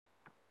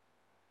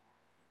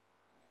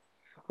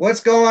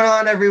What's going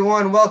on,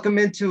 everyone? Welcome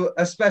into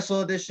a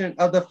special edition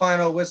of the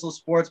Final Whistle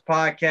Sports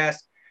Podcast.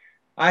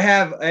 I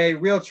have a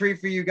real treat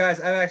for you guys.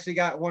 I've actually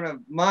got one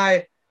of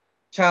my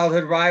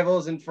childhood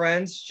rivals and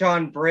friends,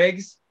 Sean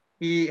Briggs.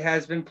 He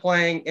has been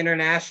playing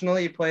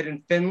internationally. He played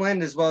in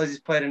Finland as well as he's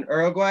played in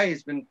Uruguay.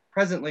 He's been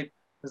presently,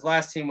 his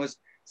last team was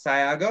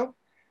Sayago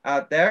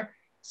out there.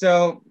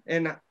 So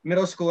in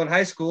middle school and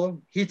high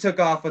school, he took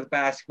off with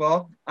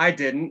basketball. I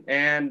didn't.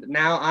 And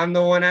now I'm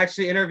the one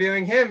actually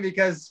interviewing him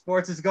because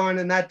sports is going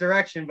in that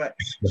direction. But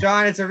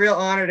Sean, it's a real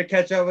honor to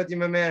catch up with you,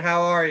 my man.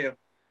 How are you?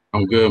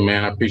 I'm good,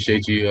 man. I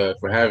appreciate you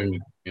for having me.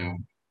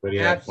 Really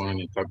have Abs-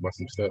 fun and talk about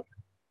some stuff.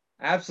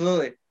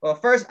 Absolutely. Well,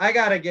 first, I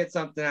got to get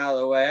something out of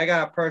the way. I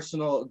got a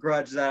personal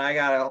grudge that I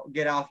got to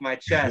get off my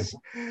chest.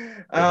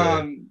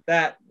 Okay.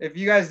 That if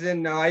you guys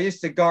didn't know, I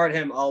used to guard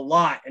him a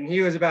lot, and he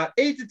was about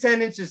 8 to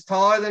 10 inches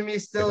taller than me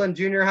still in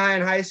junior high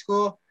and high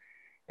school.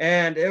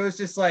 And it was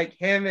just like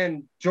him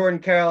and Jordan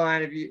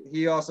Caroline.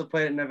 He also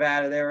played at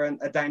Nevada. They were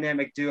a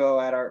dynamic duo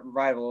at our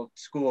rival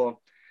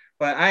school.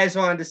 But I just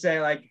wanted to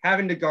say, like,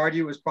 having to guard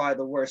you was probably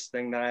the worst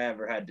thing that I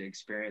ever had to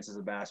experience as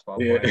a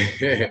basketball Yeah, player. I It's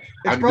did,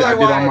 I probably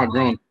did all why my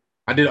growing.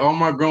 I did all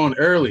my growing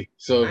early.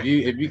 So if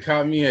you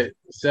caught me at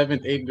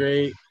seventh, eighth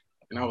grade,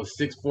 and I was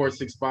 6'4",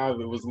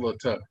 6'5", it was a little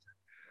tough.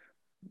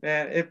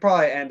 Man, it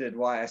probably ended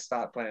why I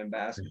stopped playing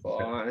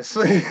basketball,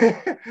 honestly.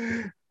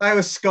 I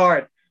was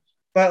scarred.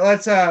 But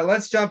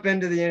let's jump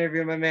into the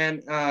interview, my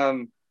man.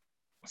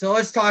 So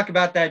let's talk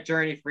about that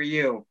journey for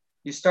you.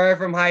 You started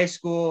from high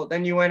school,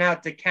 then you went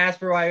out to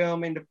Casper,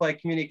 Wyoming to play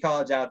community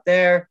college out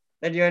there.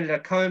 Then you ended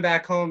up coming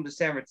back home to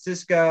San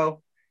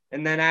Francisco.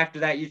 And then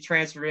after that, you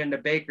transferred into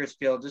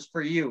Bakersfield. Just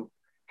for you,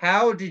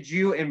 how did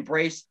you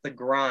embrace the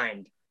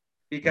grind? Mm.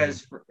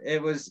 Because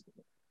it was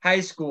high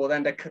school,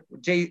 then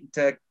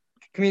to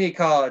community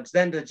college,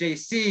 then to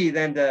JC,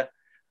 then to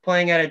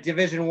playing at a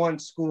Division I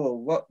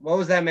school. What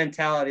was that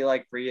mentality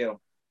like for you?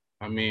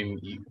 I mean,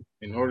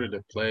 in order to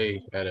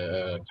play at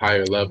a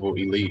higher level,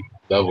 elite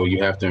level,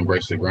 you have to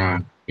embrace the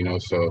grind.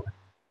 So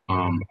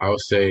I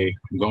would say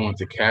going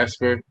to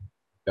Casper,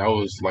 that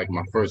was like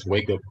my first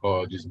wake up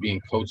call, just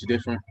being coached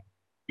different.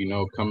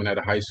 Coming out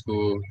of high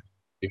school,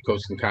 your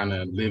coach can kind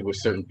of live with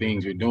certain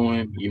things you're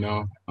doing,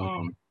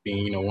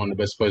 being, one of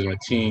the best players on the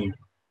team.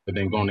 But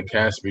then going to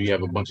Casper, you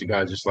have a bunch of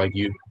guys just like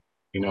you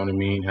know what I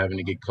mean, having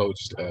to get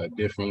coached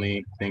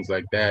differently, things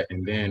like that.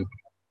 And then,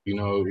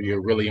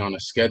 you're really on a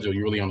schedule,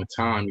 you're really on a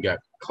time. You got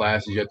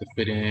classes you have to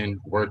fit in,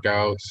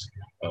 workouts,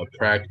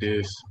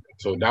 practice.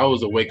 So that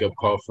was a wake up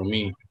call for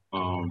me.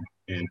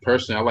 And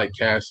personally, I like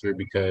Casper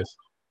because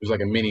it was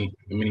like a mini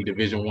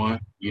Division I.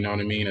 You know what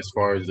I mean, as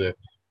far as the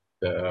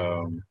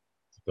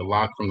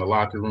lock from the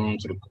locker room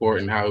to the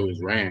court and how it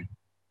was ran.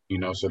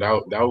 So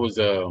that was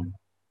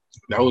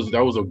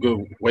a good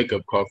wake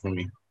up call for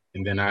me.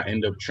 And then I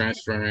end up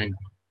transferring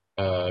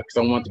because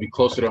I wanted to be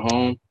closer to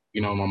home.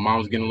 My mom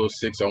was getting a little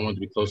sick, so I wanted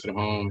to be closer to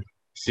home.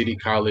 City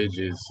College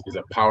is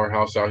a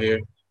powerhouse out here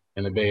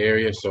in the Bay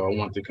Area, so I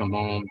wanted to come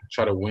home,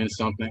 try to win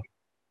something.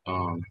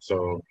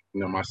 So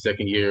my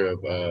second year of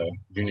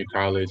junior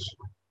college,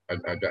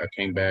 I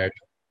came back,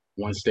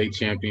 won state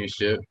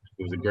championship.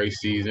 It was a great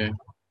season,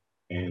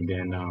 and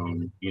then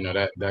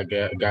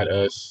that got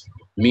us,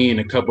 me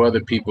and a couple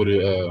other people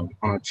to on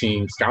our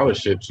team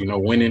scholarships.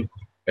 Winning,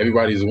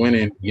 everybody's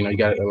winning. You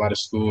got a lot of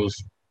schools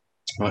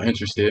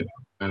interested,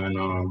 and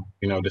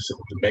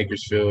the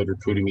Bakersfield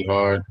recruited me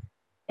hard.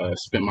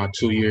 Spent my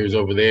 2 years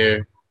over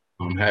there.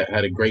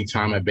 Had a great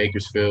time at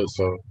Bakersfield.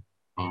 So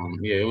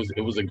yeah,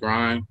 it was a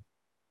grind.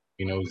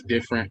 It was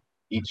different.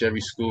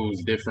 Every school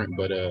is different,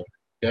 but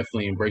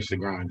definitely embrace the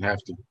grind. Have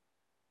to.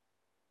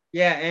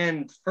 Yeah,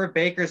 and for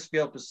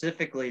Bakersfield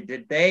specifically,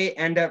 did they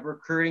end up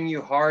recruiting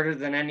you harder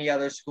than any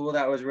other school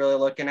that was really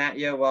looking at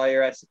you while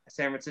you're at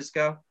San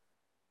Francisco?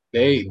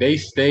 They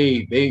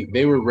stayed.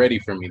 They were ready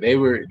for me. They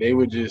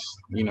were just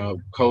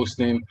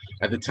coasting.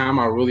 At the time,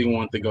 I really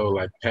wanted to go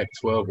like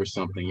Pac-12 or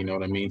something. You know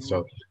what I mean?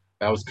 So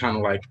that was kind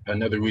of like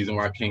another reason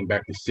why I came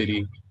back to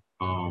City.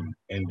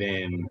 And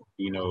then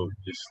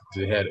just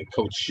to had a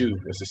Coach Shu,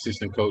 as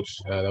assistant coach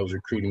that was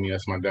recruiting me.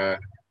 That's my guy.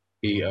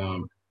 He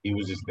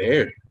was just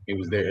there. He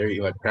was there.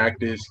 He like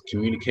practice,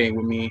 communicating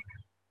with me.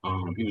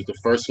 He was the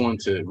first one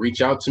to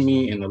reach out to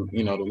me, and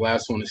the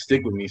last one to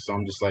stick with me. So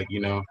I'm just like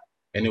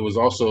and it was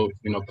also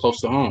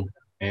close to home.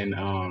 And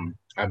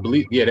I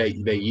believe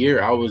that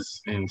year I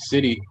was in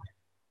City,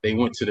 they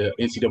went to the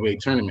NCAA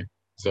tournament.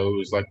 So it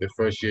was like the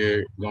first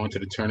year going to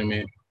the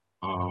tournament,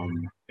 um,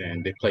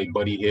 and they played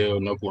Buddy Hill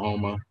in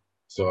Oklahoma.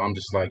 So I'm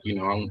just like I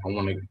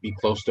want to be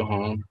close to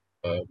home,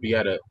 be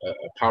at a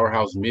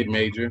powerhouse mid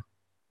major,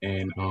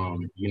 and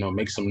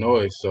make some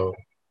noise. So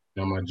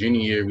my junior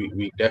year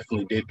we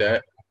definitely did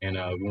that, and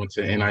we went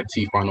to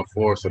NIT Final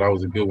Four. So that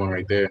was a good one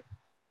right there.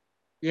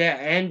 Yeah,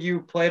 and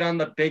you played on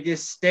the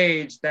biggest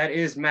stage that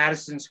is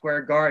Madison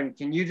Square Garden.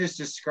 Can you just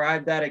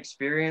describe that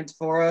experience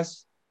for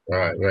us?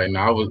 Right, right.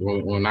 Now I was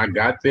when I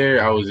got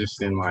there, I was just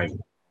in like,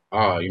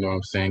 you know what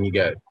I'm saying? You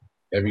got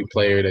every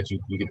player that you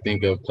could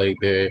think of played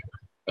there,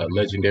 a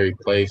legendary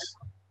place.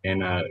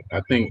 And I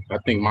think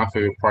my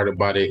favorite part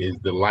about it is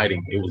the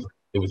lighting.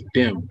 It was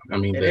dim. I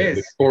mean, It the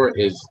is. court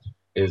is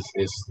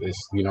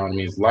you know what I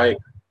mean. It's light,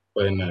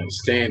 but in the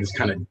stand it's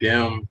kind of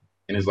dim,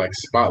 and it's like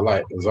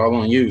spotlight. It's all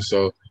on you.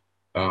 So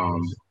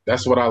um,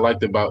 that's what I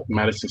liked about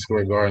Madison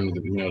Square Garden.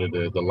 You know,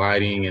 the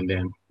lighting, and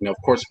then of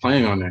course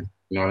playing on there.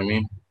 You know what I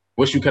mean.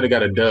 Wish we could have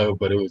got a dub,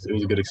 but it was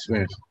a good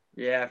experience.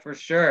 Yeah, for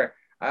sure.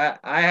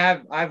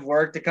 I've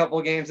worked a couple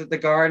of games at the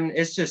Garden.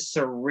 It's just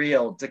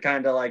surreal to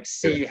kind of like Yeah,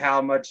 see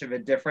how much of a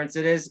difference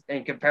it is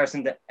in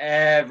comparison to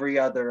every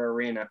other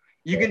arena.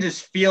 You can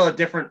just feel a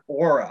different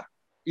aura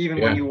even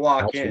when yeah, you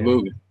walk in.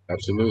 absolutely,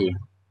 absolutely,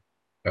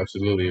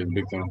 absolutely. It's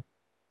big time.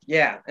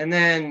 Yeah, and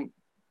then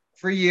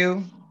for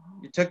you,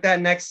 you took that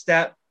next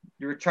step.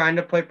 You were trying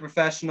to play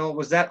professional.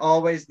 Was that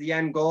always the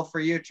end goal for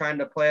you, trying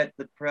to play at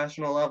the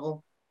professional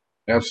level?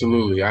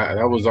 Absolutely.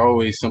 That was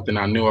always something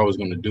I knew I was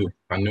going to do.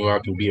 I knew I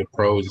can be a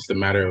pro. It's just a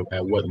matter of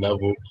at what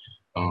level.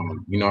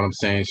 You know what I'm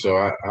saying? So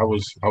I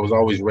was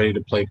always ready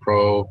to play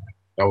pro.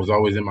 That was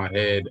always in my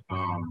head.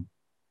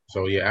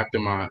 So yeah, after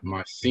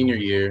my senior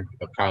year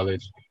of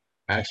college,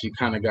 I actually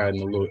kind of got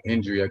in a little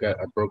injury. I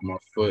broke my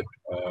foot.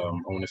 I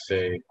want to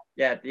say,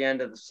 Yeah, at the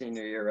end of the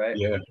senior year, right?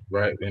 yeah,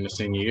 right in the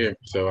senior year.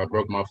 So I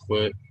broke my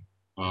foot.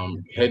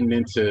 Heading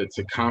into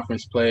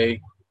conference play,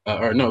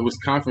 or no, it was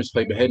conference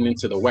play, but heading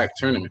into the WAC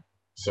tournament.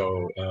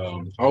 So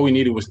all we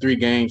needed was 3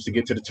 games to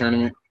get to the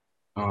tournament.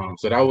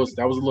 So that was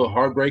a little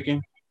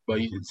heartbreaking,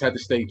 but you just had to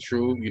stay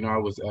true. You know, I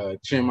was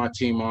cheering my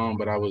team on,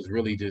 but I was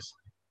really just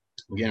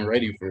getting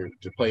ready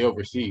to play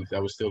overseas.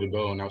 That was still the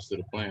goal, and that was still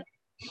the plan.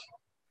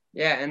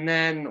 Yeah, and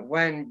then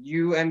when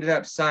you ended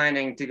up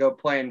signing to go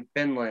play in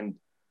Finland,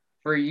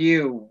 for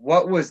you,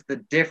 what was the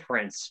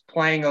difference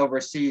playing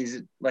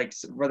overseas? Like,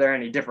 were there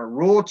any different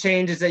rule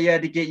changes that you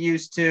had to get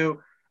used to?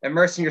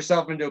 Immersing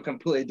yourself into a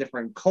completely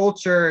different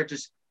culture?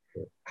 Just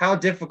how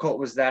difficult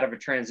was that of a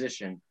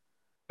transition?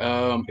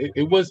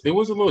 It was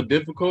a little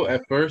difficult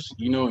at first.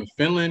 You know, in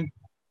Finland,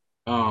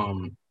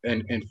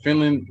 and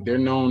Finland, they're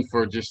known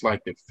for just like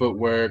the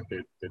footwork,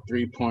 the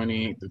 3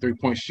 pointing, the 3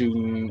 point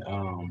shooting,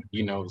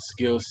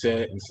 skill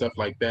set and stuff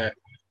like that.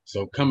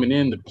 So coming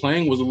in, the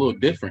playing was a little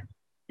different.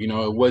 You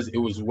know, it was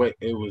what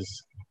it was.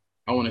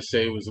 I want to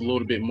say it was a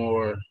little bit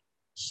more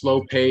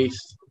slow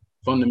paced,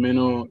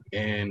 fundamental,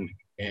 and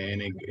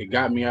it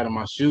got me out of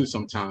my shoes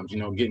sometimes. You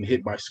know, getting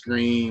hit by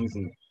screens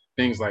and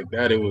things like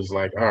that. It was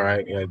like, all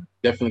right, yeah,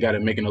 definitely got to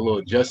making a little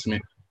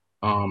adjustment.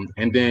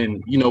 And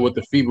then with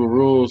the FIBA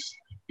rules,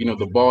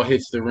 the ball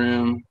hits the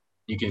rim,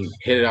 you can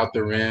hit it out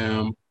the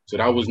rim. So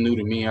that was new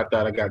to me. I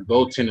thought I got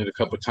goaltended a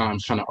couple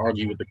times trying to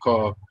argue with the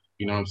call.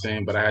 You know what I'm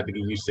saying? But I had to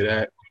get used to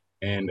that.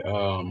 And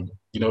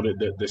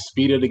the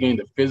speed of the game,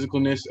 the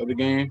physicalness of the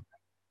game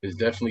is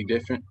definitely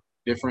different.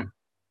 Different.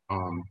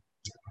 Um,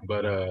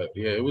 but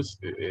yeah,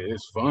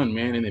 it's fun,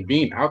 man. And then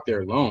being out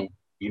there alone,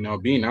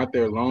 being out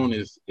there alone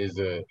is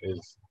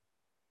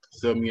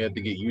something you have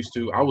to get used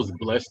to. I was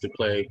blessed to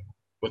play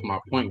with my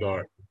point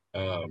guard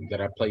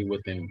that I played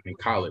with in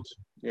college.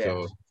 Yeah.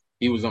 So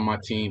he was on my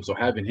team. So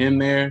having him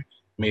there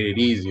made it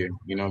easier.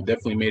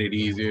 Definitely made it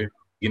easier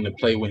getting to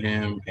play with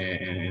him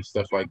and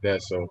stuff like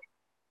that. So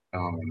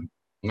um,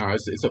 no,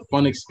 it's a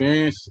fun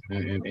experience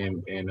and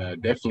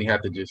definitely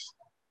have to just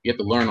you have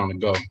to learn on the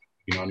go.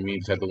 You know what I mean?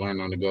 Just have to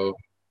learn on the go,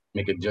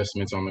 make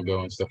adjustments on the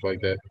go and stuff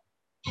like that.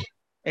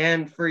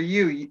 And for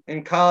you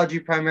in college,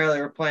 you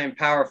primarily were playing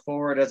power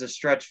forward as a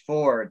stretch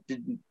forward.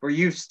 Were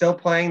you still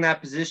playing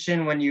that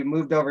position when you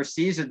moved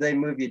overseas, or did they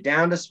move you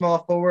down to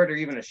small forward or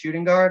even a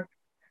shooting guard?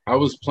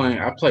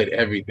 I played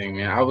everything,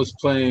 man. I was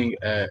playing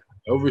at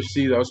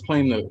overseas. I was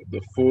playing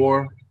the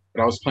four,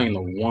 but I was playing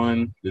the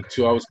one, the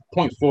two. I was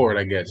point forward,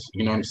 I guess.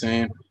 You know what I'm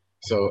saying?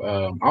 So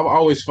I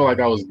always felt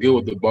like I was good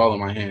with the ball in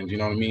my hands. You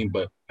know what I mean?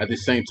 But at the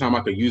same time, I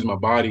could use my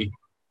body.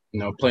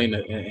 Playing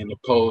in the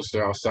post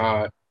or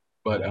outside.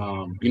 But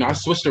I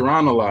switched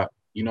around a lot.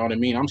 You know what I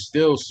mean? I'm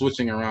still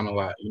switching around a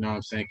lot. You know what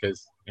I'm saying?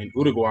 Because in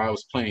Uruguay, I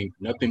was playing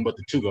nothing but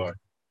the two guard.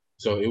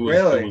 So it was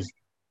Really?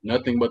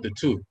 nothing but the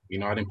two.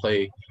 I didn't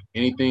play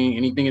anything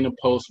in the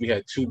post. We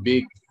had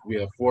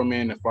 4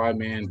 man and 5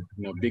 man,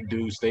 big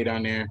dudes stay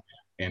down there,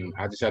 and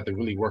I just had to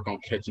really work on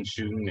catching,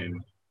 shooting,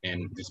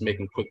 and just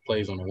making quick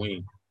plays on the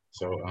wing.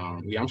 So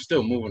yeah, I'm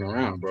still moving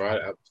around, bro.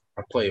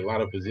 I play a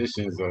lot of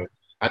positions.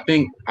 I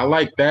think I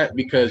like that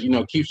because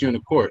it keeps you in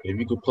the court. If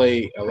you could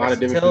play a lot of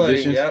different Versatility.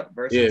 positions, Yep.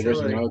 yeah,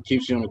 Versatility. it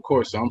keeps you on the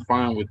court. So I'm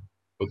fine with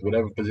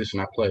whatever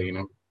position I play.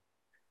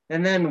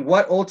 And then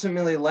what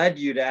ultimately led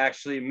you to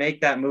actually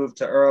make that move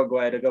to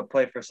Uruguay to go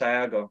play for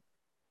Sayago?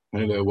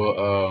 Anyway,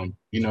 well,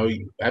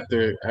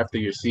 after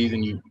your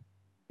season, you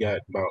got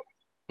about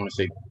I want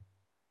to say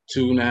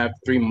 2.5,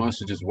 3 months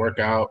to just work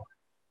out,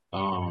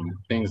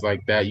 things like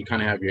that. You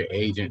kind of have your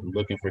agent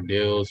looking for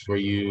deals for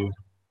you.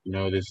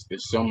 There's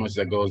so much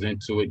that goes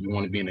into it. You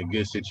want to be in a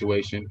good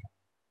situation.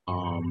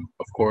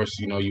 Of course,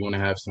 you want to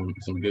have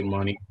some good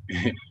money.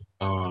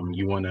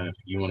 You want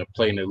to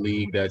play in a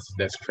league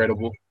that's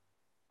credible.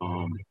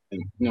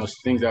 And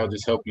things that'll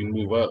just help you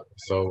move up.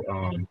 So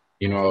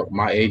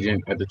my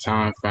agent at the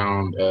time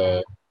found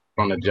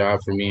found a job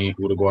for me in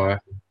Uruguay,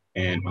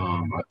 and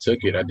I took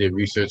it. I did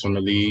research on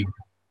the league,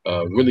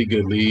 really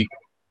good league,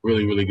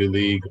 really good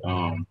league.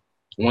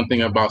 One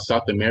thing about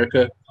South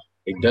America,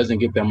 it doesn't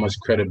get that much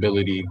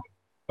credibility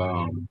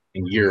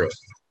in Europe.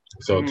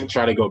 So to Mhm.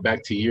 try to go back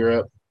to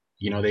Europe,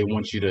 they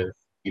want you to,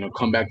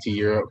 come back to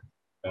Europe,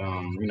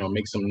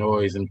 make some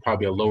noise in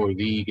probably a lower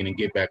league and then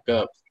get back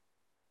up.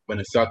 But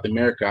in South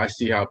America, I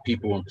see how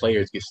people and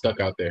players get stuck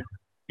out there.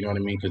 You know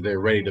what I mean? Because they're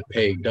ready to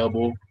pay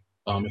double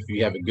if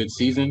you have a good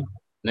season.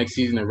 Next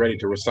season, they're ready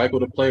to recycle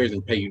the players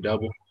and pay you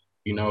double.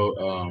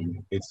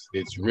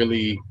 It's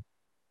really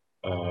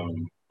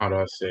how do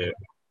I say it?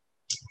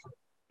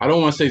 I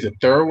don't want to say it's a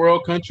third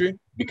world country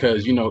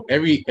because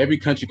every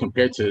country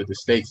compared to the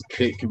states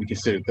can be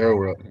considered third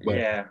world, but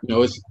Yeah.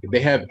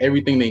 they have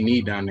everything they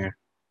need down there.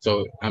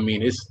 So I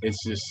mean, it's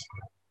just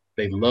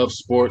they love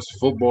sports,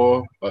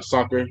 football,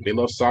 soccer. They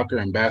love soccer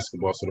and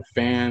basketball. So the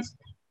fans,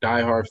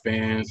 diehard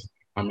fans.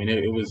 I mean,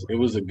 it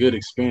was a good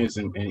experience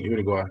in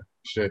Uruguay.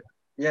 Sure.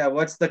 Yeah,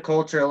 what's the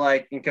culture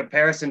like in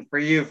comparison for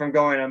you from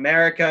going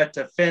America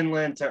to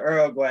Finland to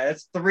Uruguay?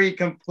 It's three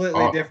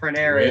completely All different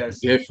areas.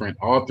 different.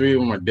 All three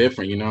of them are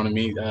different. You know what I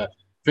mean?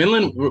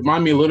 Finland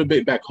remind me a little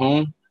bit back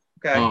home.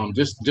 Okay.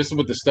 Just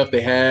with the stuff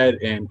they had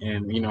and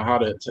how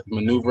to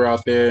maneuver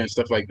out there and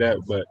stuff like that.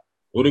 But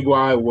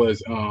Uruguay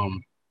was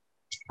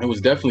it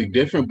was definitely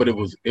different, but it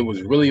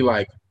was really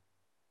like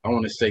I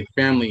want to say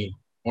family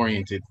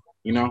oriented.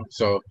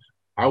 So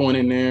I went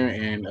in there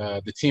and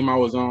the team I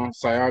was on,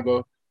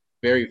 Sayago,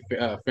 very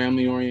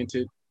family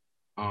oriented.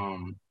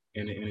 And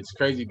it's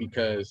crazy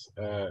because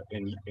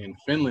in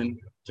Finland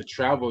to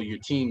travel, your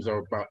teams are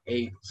about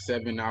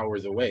 8-7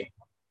 hours away.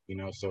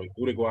 So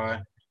Uruguay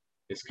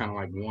is kind of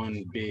like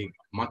one big.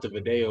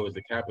 Montevideo is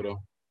the capital,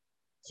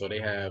 so they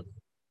have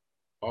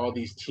all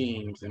these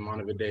teams in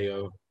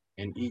Montevideo,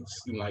 and each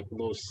like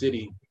little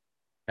city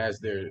has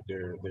their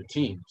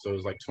team. So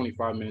it's like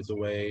 25 minutes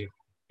away,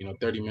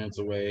 30 minutes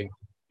away.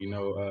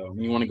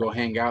 When you want to go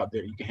hang out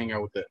there, you can hang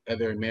out with the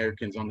other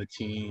Americans on the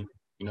team.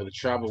 The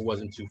travel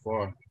wasn't too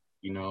far.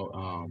 You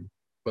know,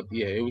 but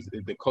yeah,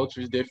 the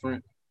culture is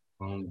different.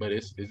 But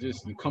it's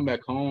just you come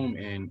back home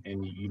and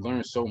you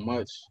learn so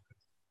much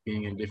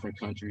being in different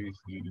countries.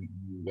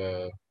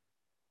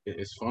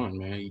 It's fun,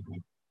 man. You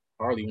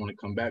hardly want to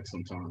come back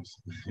sometimes.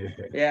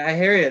 Yeah, I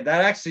hear you.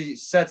 That actually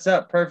sets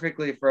up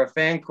perfectly for a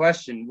fan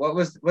question.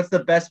 What's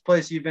the best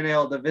place you've been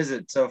able to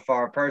visit so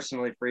far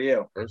personally for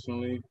you?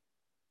 Personally,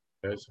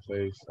 best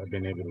place I've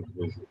been able to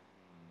visit.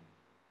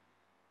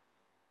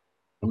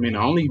 I mean,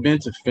 I only been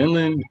to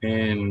Finland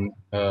and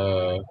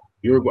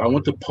Uruguay. I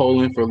went to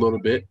Poland for a little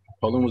bit.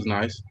 Poland was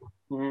nice.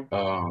 Mhm.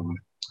 Um,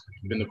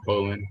 been to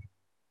Poland.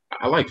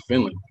 I like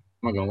Finland.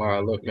 I'm not gonna lie, I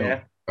love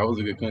Finland. Yeah. That was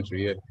a good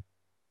country. Yeah,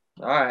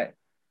 All right.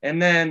 And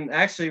then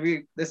actually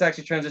we this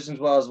actually transitions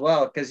well as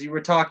well because you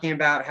were talking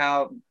about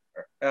how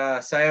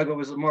Sayoga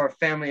was more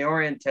family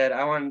oriented.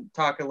 I want to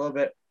talk a little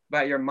bit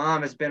about your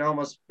mom has been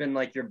almost been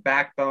like your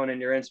backbone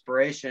and your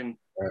inspiration.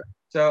 right.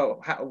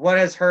 So what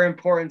has her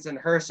importance and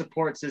her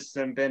support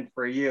system been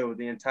for you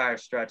the entire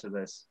stretch of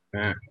this?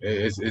 Man,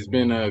 it's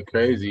been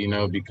crazy,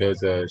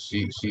 because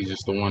she's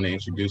just the one that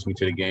introduced me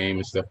to the game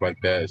and stuff like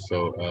that.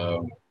 So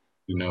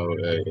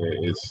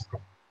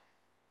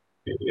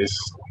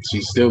it's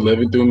she's still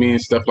living through me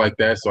and stuff like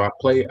that. So I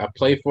play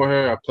for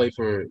her. I play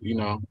for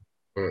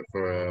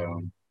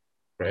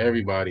for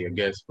everybody, I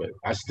guess. But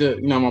I still,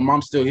 my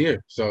mom's still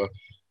here, so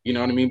you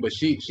know what I mean. But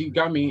she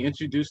got me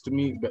introduced to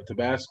me, but to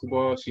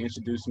basketball. She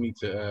introduced me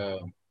to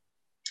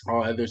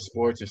all other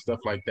sports and stuff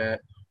like that.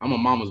 I'm a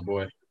mama's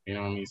boy, you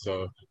know what I mean.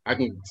 So I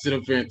can sit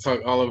up here and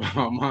talk all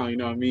about mom, you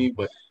know what I mean.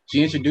 But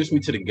she introduced me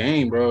to the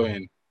game, bro,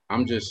 and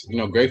I'm just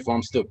grateful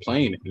I'm still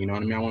playing it. You know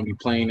what I mean. I want to be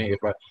playing it if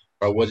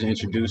I wasn't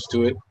introduced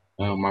to it.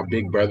 My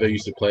big brother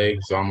used to play,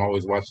 so I'm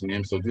always watching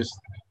him. So just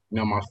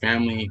my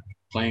family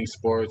playing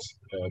sports,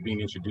 being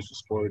introduced to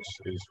sports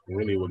is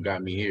really what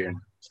got me here and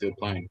still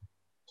playing.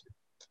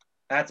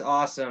 That's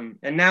awesome.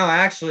 And now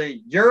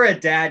actually you're a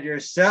dad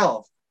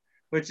yourself,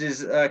 which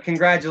is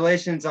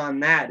congratulations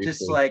on that.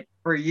 Just Appreciate like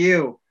for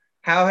you,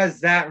 how has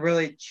that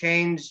really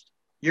changed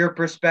your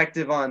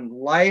perspective on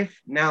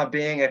life now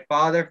being a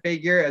father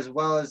figure as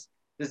well as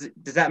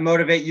does that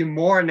motivate you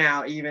more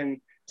now even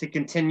to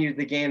continue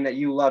the game that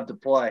you love to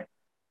play?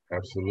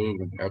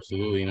 Absolutely,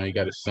 absolutely. You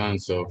got a son,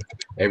 so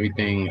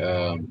everything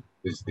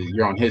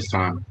you're on his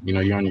time.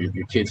 You're on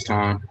your kid's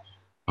time.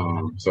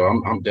 So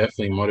I'm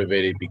definitely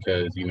motivated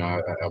because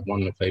I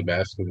want him to play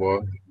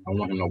basketball. I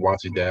want him to watch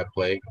his dad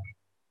play.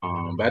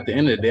 But at the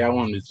end of the day, I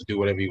want him to do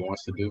whatever he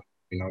wants to do.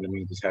 You know what I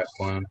mean? Just have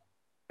fun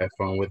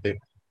with it.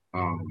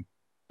 Um,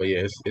 but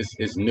yeah,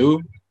 it's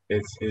new.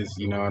 It's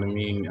you know what I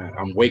mean.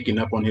 I'm waking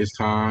up on his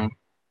time.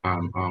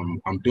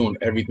 I'm doing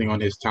everything on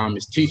his time.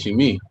 It's teaching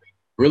me,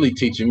 really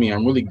teaching me.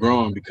 I'm really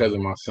growing because of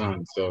my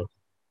son. So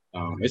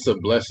it's a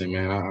blessing,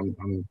 man.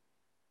 I'm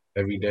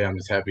every day. I'm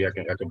just happy I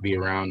could be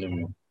around him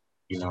and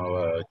you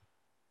know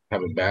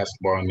have a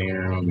basketball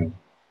near him. And, you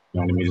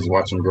know what I mean? Just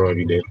watch him grow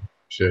every day.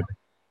 Sure.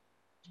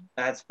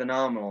 That's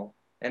phenomenal.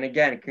 And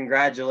again,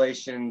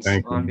 congratulations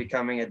Thank on you.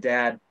 becoming a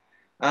dad.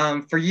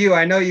 For you,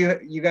 I know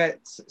you got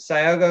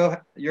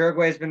Sayogo,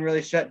 Uruguay's been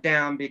really shut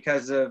down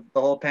because of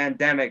the whole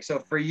pandemic. So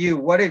for you,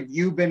 what have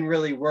you been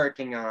really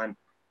working on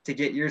to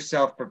get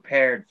yourself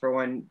prepared for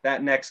when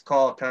that next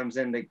call comes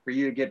in for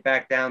you to get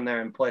back down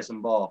there and play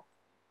some ball?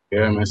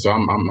 Yeah, man. So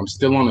I'm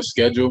still on the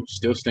schedule,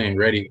 still staying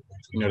ready.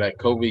 You know, that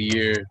COVID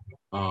year,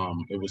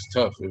 it was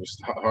tough. It was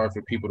hard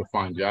for people to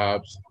find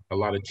jobs. A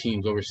lot of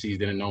teams overseas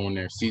didn't know when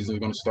their season was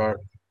going to start.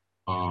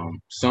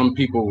 Some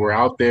people were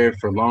out there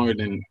for longer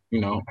than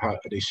how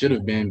they should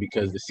have been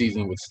because the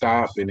season would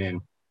stop and then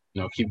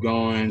keep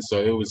going.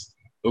 So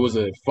it was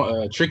a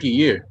tricky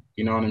year.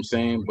 You know what I'm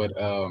saying? But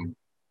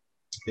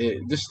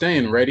just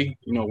staying ready.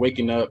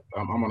 Waking up.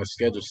 I'm on a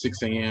schedule 6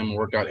 a.m.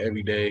 workout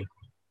every day.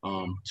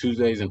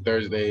 Tuesdays and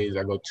Thursdays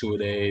I go 2 a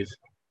days.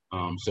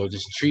 So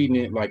just treating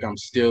it like I'm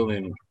still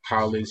in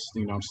college.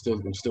 I'm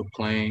still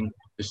playing.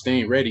 Just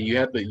staying ready.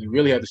 You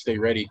really have to stay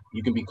ready.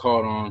 You can be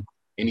called on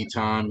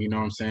anytime. You know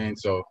what I'm saying?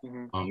 So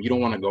Mm-hmm. you don't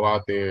want to go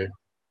out there.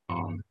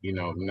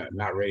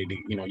 Not ready to.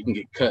 You can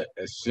get cut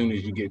as soon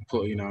as you get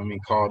put.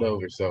 Called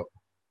over. So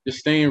just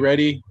staying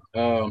ready.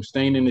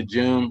 Staying in the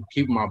gym,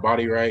 keeping my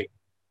body right.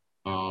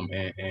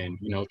 And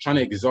trying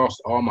to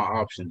exhaust all my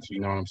options. You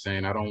know what I'm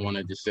saying? I don't want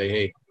to just say,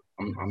 hey,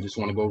 I'm just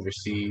want to go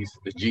overseas.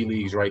 The G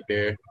League's right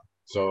there,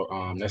 so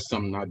that's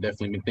something I've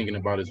definitely been thinking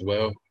about as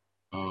well.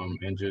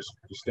 And just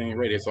staying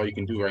ready. That's all you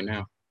can do right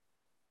now.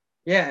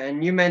 Yeah,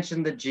 and you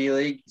mentioned the G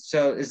League.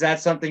 So is that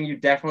something you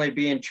definitely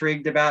be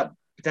intrigued about,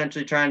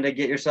 potentially trying to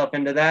get yourself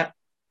into that?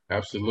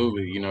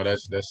 Absolutely.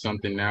 That's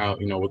something now.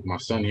 With my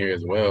son here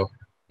as well.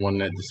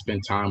 Wanting to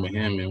spend time with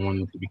him and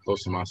wanting to be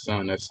close to my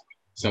son. That's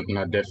something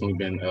I've definitely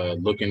been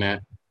looking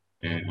at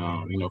and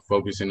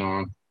focusing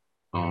on.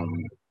 Um,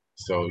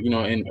 so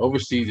and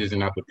overseas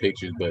isn't out the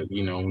pictures, but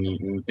when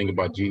you think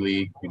about G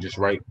League, you're just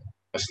right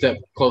a step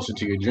closer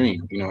to your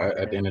dream.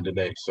 At the end of the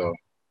day. So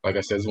like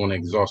I said, I just want to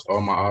exhaust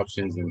all my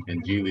options,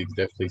 and G League is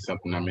definitely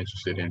something I'm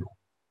interested in.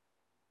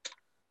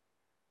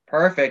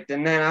 Perfect.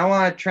 And then I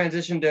want to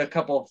transition to a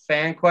couple of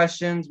fan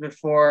questions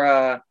before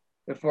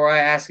I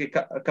ask a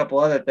couple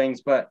other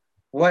things. But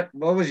what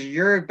was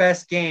your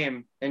best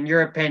game in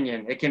your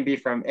opinion? It can be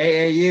from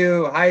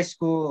AAU, high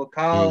school, Mm.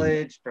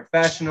 college,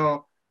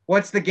 professional.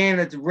 What's the game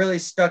that's really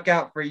stuck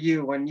out for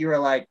you when you were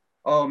like,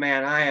 oh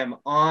man, I am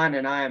on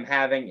and I am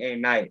having a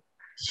night?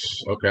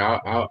 Okay,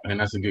 and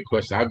that's a good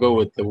question. I'll go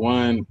with the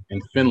one in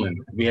Finland.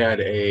 We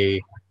had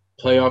a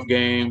playoff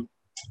game.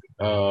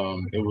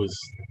 It was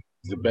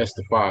the best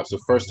of five, so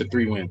first to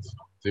three wins,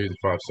 series of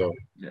five. So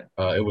Yeah.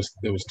 it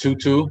was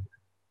 2-2.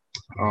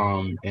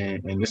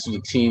 And this was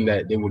a team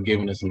that they were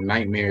giving us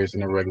nightmares in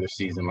the regular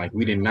season. Like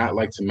we did not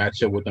like to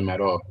match up with them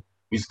at all.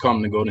 We used to call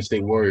them the Golden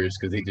State Warriors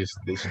because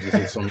they should just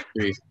hit so many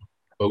threes.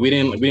 But we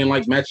didn't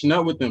like matching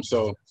up with them.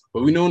 So,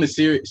 but we knew in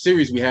the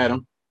series we had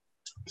them.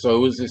 So it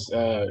was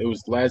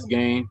the last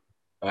game.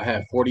 I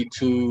had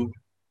 42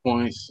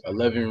 points,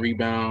 11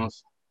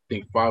 rebounds, I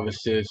think 5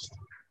 assists.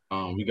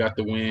 We got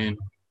the win.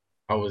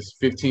 I was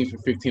 15 for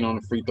 15 on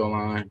the free throw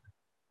line.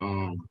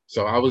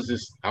 So I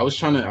was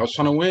trying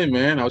to win,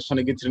 man. I was trying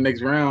to get to the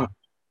next round.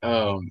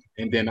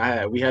 And then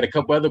we had a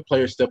couple other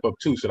players step up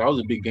too. So that was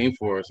a big game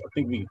for us. I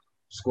think we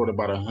scored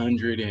about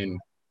 120.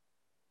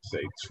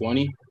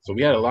 So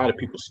we had a lot of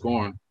people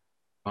scoring.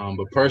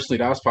 But personally,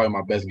 that was probably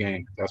my best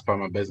game. That's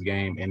probably my best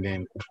game. And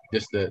then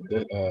just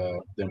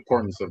the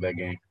importance of that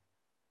game.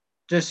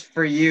 Just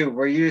for you,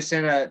 were you just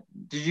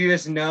did you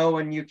just know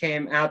when you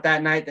came out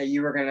that night that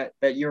you were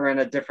in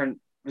a different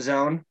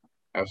zone?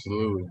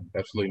 Absolutely,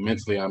 absolutely.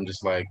 Mentally, I'm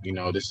just like,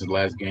 this is the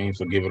last game,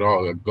 so give it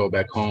all. Go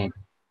back home.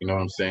 You know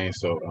what I'm saying?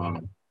 So,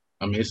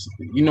 I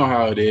mean,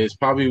 how it is.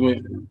 Probably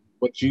when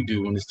what you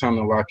do when it's time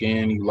to lock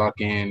in, you lock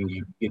in,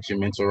 you get your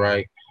mental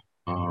right,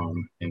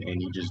 and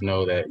you just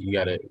know that you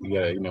gotta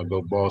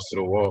go balls to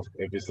the wall.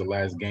 If it's the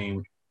last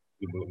game,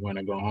 you want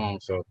to go home.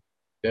 So,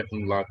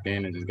 definitely locked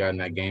in and just got in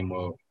that game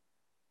mode.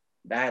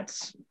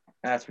 That's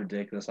that's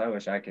ridiculous. I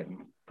wish I could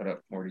put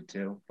up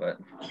 42, but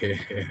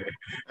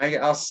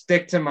I'll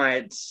stick to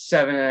my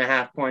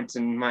 7.5 points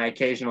in my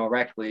occasional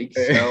rec league.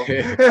 So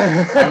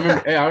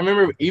I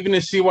remember even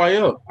in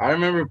CYL. I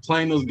remember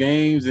playing those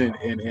games and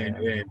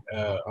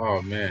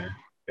oh man,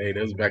 hey,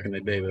 that was back in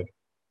the day though.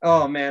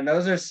 oh man,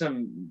 those are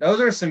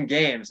some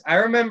games. I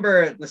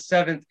remember the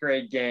seventh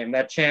grade game,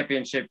 that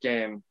championship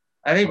game.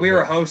 I think we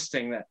were Okay,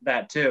 hosting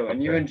that too.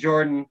 And you okay, and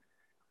Jordan,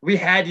 we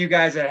had you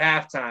guys at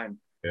halftime.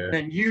 yeah, And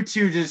then you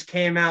two just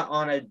came out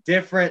on a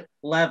different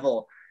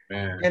level.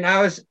 man. And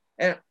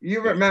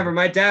you remember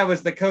my dad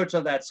was the coach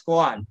of that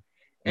squad.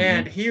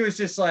 And Hmm. he was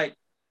just like,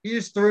 he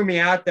just threw me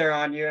out there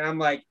on you. And I'm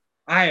like,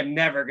 I am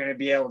never going to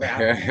be able to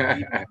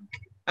beat him.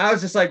 I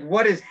was just like,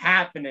 what is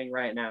happening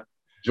right now?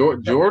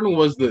 Jordan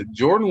was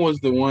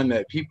the one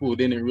that people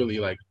didn't really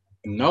like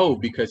know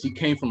because he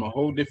came from a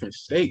whole different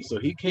state. So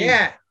he came,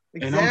 Yeah,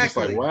 and I'm just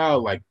like, exactly. wow,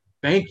 like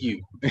thank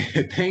you,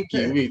 thank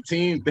you,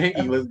 team, thank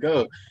you, let's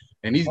go.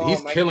 And he's Oh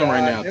he's my killing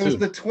right gosh. now It was too.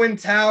 the Twin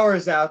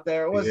Towers out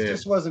there. It was Yeah.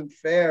 just wasn't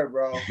fair,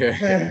 bro.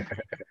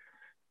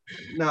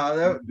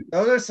 No,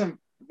 those are some.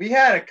 We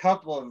had a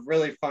couple of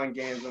really fun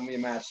games when we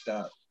matched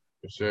up.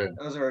 For sure.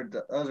 Those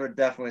were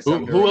definitely Who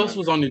something to who else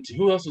was remember. on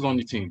who else was on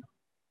your team?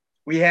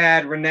 We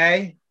had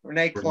Renee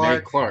Renee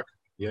Clark. Clark.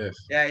 Yes.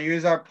 Yeah, he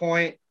was our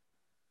point.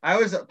 I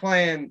was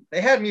playing.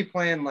 They had me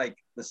playing like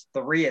this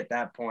three at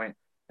that point,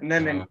 and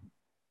then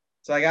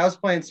so like I was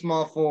playing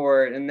small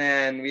forward, and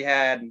then we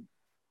had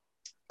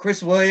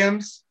Chris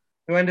Williams,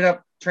 who ended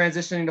up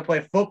transitioning to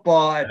play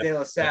football at De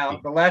La Salle,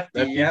 Lefty. the lefty.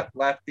 Lefty. Yep,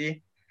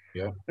 lefty.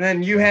 Yeah. And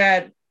then you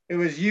had it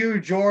was you,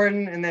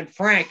 Jordan, and then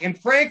Frank.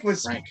 And Frank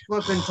was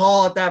flipping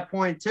tall at that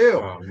point too.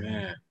 Oh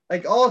man.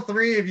 Like all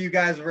three of you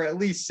guys were at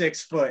least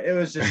 6 foot. It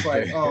was just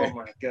like, oh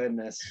my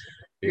goodness.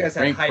 You guys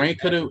had height. Frank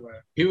could have.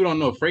 People don't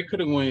know. Frank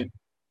could have went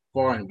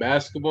far in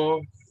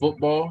basketball,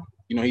 football.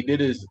 You know, he did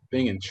his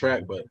thing in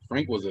track, but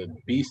Frank was a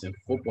beast in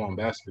football and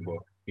basketball.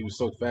 He was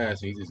so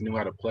fast. He just knew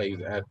how to play. He's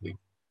an athlete.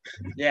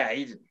 Yeah,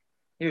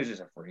 he was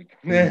just a freak.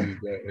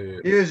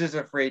 He was just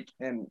a freak,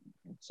 and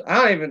so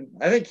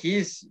I think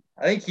he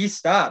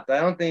stopped.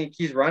 I don't think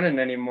he's running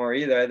anymore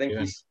either. I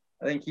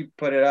think he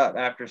put it up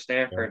after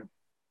Stanford. Yeah.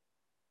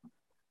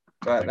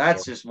 But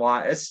that's just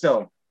why it's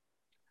still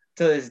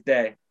to this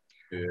day.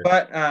 Yeah.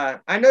 But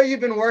I know you've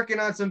been working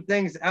on some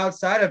things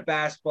outside of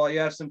basketball. You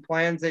have some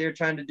plans that you're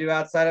trying to do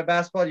outside of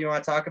basketball. Do you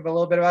want to talk a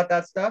little bit about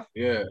that stuff?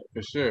 Yeah,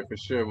 for sure.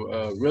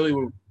 Really,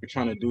 what we're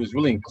trying to do is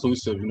really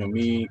inclusive. You know,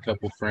 me, a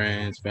couple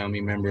friends,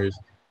 family members.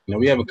 You know,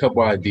 we have a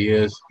couple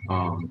ideas,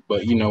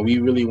 but you know, we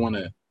really want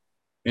to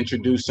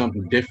introduce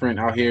something different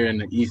out here in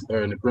the East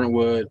or in the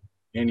Brentwood,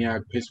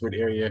 Antioch, Pittsburgh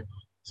area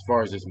as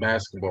far as this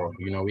basketball.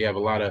 You know, we have a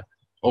lot of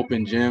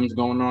open gyms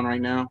going on right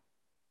now.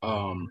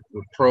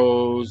 With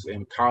pros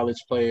and college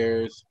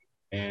players,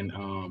 and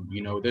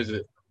you know, there's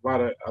a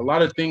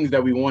lot of things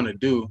that we want to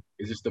do.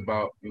 It's just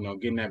about, you know,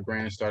 getting that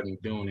brand started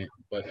and doing it.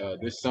 But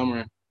this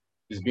summer,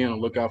 just be on the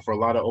lookout for a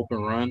lot of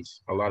open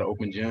runs, a lot of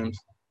open gyms,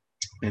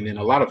 and then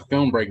a lot of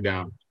film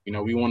breakdown. You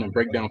know, we want to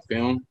break down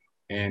film,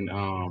 and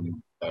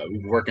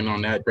we're working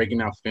on that,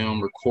 breaking out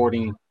film,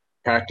 recording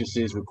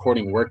practices,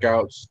 recording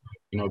workouts.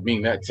 You know,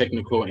 being that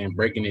technical and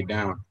breaking it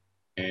down.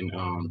 And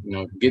you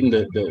know, getting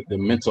the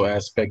mental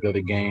aspect of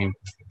the game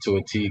to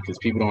a T, because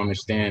people don't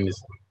understand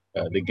is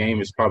the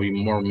game is probably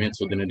more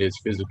mental than it is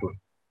physical.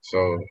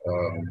 So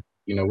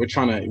you know, we're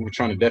trying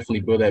to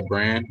definitely build that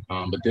brand.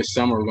 But this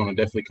summer we're going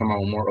to definitely come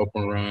out with more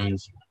open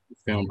runs,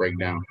 film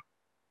breakdown,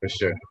 for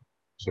sure.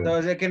 So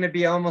is it going to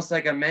be almost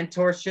like a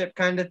mentorship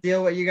kind of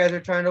deal? What you guys are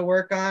trying to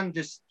work on?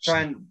 Just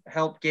try and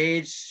help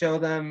gauge, show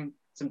them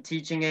some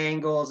teaching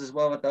angles as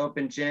well with the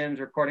open gyms,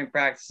 recording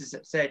practices.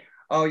 Say,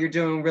 oh, you're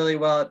doing really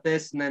well at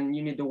this, and then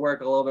you need to work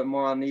a little bit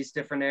more on these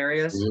different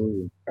areas.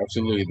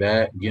 Absolutely.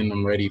 That, getting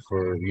them ready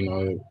for, you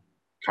know,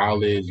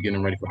 college, getting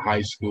them ready for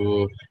high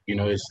school. You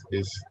know,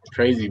 it's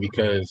crazy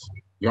because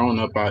growing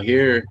up out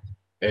here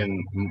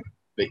in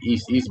the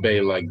East Bay,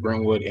 like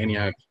Brentwood,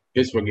 Antioch,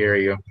 Pittsburgh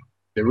area,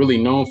 they're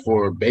really known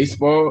for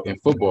baseball and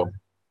football.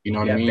 You know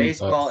what I mean?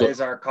 Baseball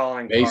is our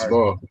calling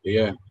baseball, card.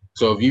 Yeah.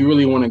 So if you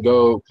really want to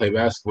go play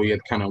basketball, you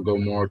have to kind of go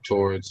more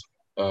towards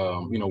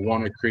you know,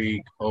 Walnut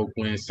Creek,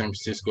 Oakland, San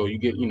Francisco. You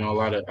get, you know, a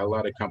lot of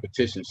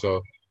competition.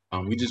 So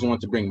we just want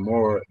to bring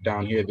more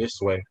down here this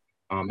way.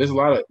 There's a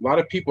lot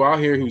of people out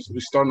here who's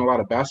starting a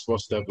lot of basketball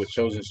stuff with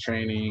Chosen's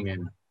training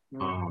and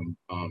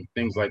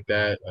things like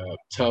that.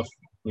 Tough,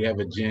 we have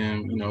a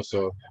gym, you know,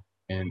 so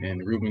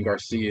and Ruben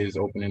Garcia is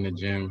opening a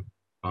gym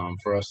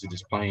for us to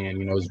just play in.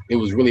 You know, it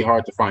was really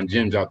hard to find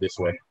gyms out this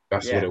way.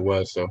 That's what it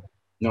was. So,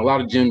 you know, a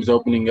lot of gyms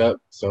opening up.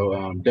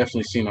 So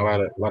definitely seeing a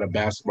lot of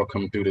basketball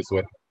coming through this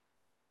way.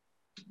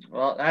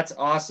 Well, that's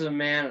awesome,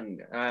 man.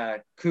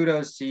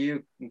 Kudos to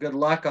you. Good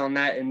luck on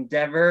that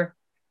endeavor.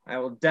 I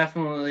will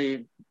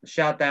definitely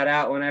shout that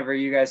out whenever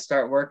you guys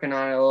start working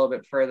on it a little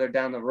bit further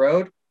down the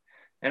road.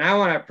 And I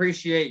want to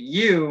appreciate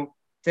you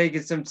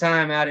taking some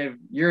time out of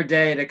your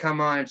day to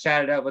come on and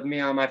chat it up with me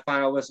on my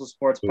Final Whistle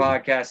Sports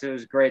podcast. It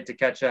was great to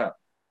catch up.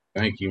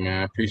 Thank you,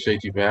 man. I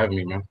appreciate you for having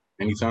me, man.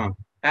 Anytime.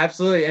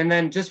 Absolutely. And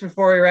then just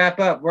before we wrap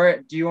up,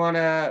 where do you want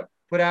to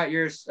put out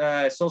your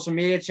social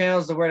media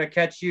channels, where to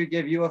catch you,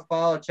 give you a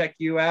follow, check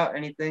you out,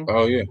 anything?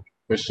 Oh, yeah,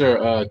 for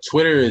sure.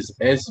 Twitter is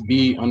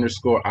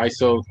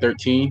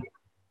SB_ISO13.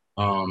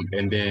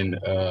 And then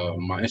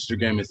my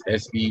Instagram is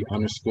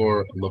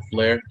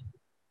SB_LaFleur.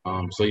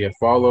 So yeah,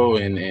 follow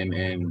and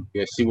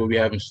yeah, see what we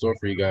have in store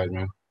for you guys,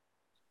 man.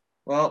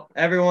 Well,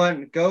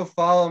 everyone, go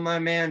follow my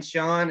man,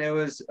 Sean. It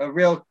was a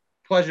real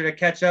pleasure to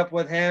catch up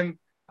with him.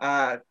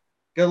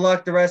 Good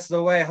luck the rest of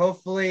the way.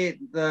 Hopefully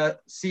the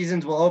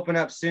seasons will open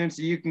up soon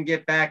so you can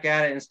get back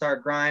at it and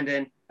start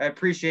grinding. I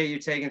appreciate you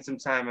taking some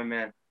time, my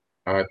man.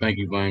 All right. Thank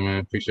you, Blaine,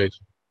 man. Appreciate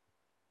you.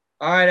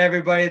 All right,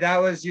 everybody.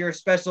 That was your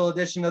special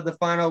edition of the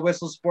Final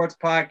Whistle Sports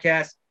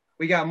Podcast.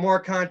 We got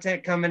more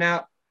content coming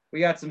out. We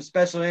got some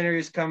special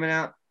interviews coming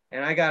out.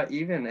 And I got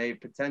even a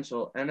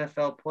potential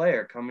NFL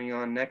player coming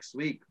on next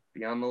week.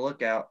 Be on the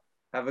lookout.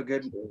 Have a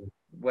good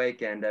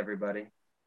weekend, everybody.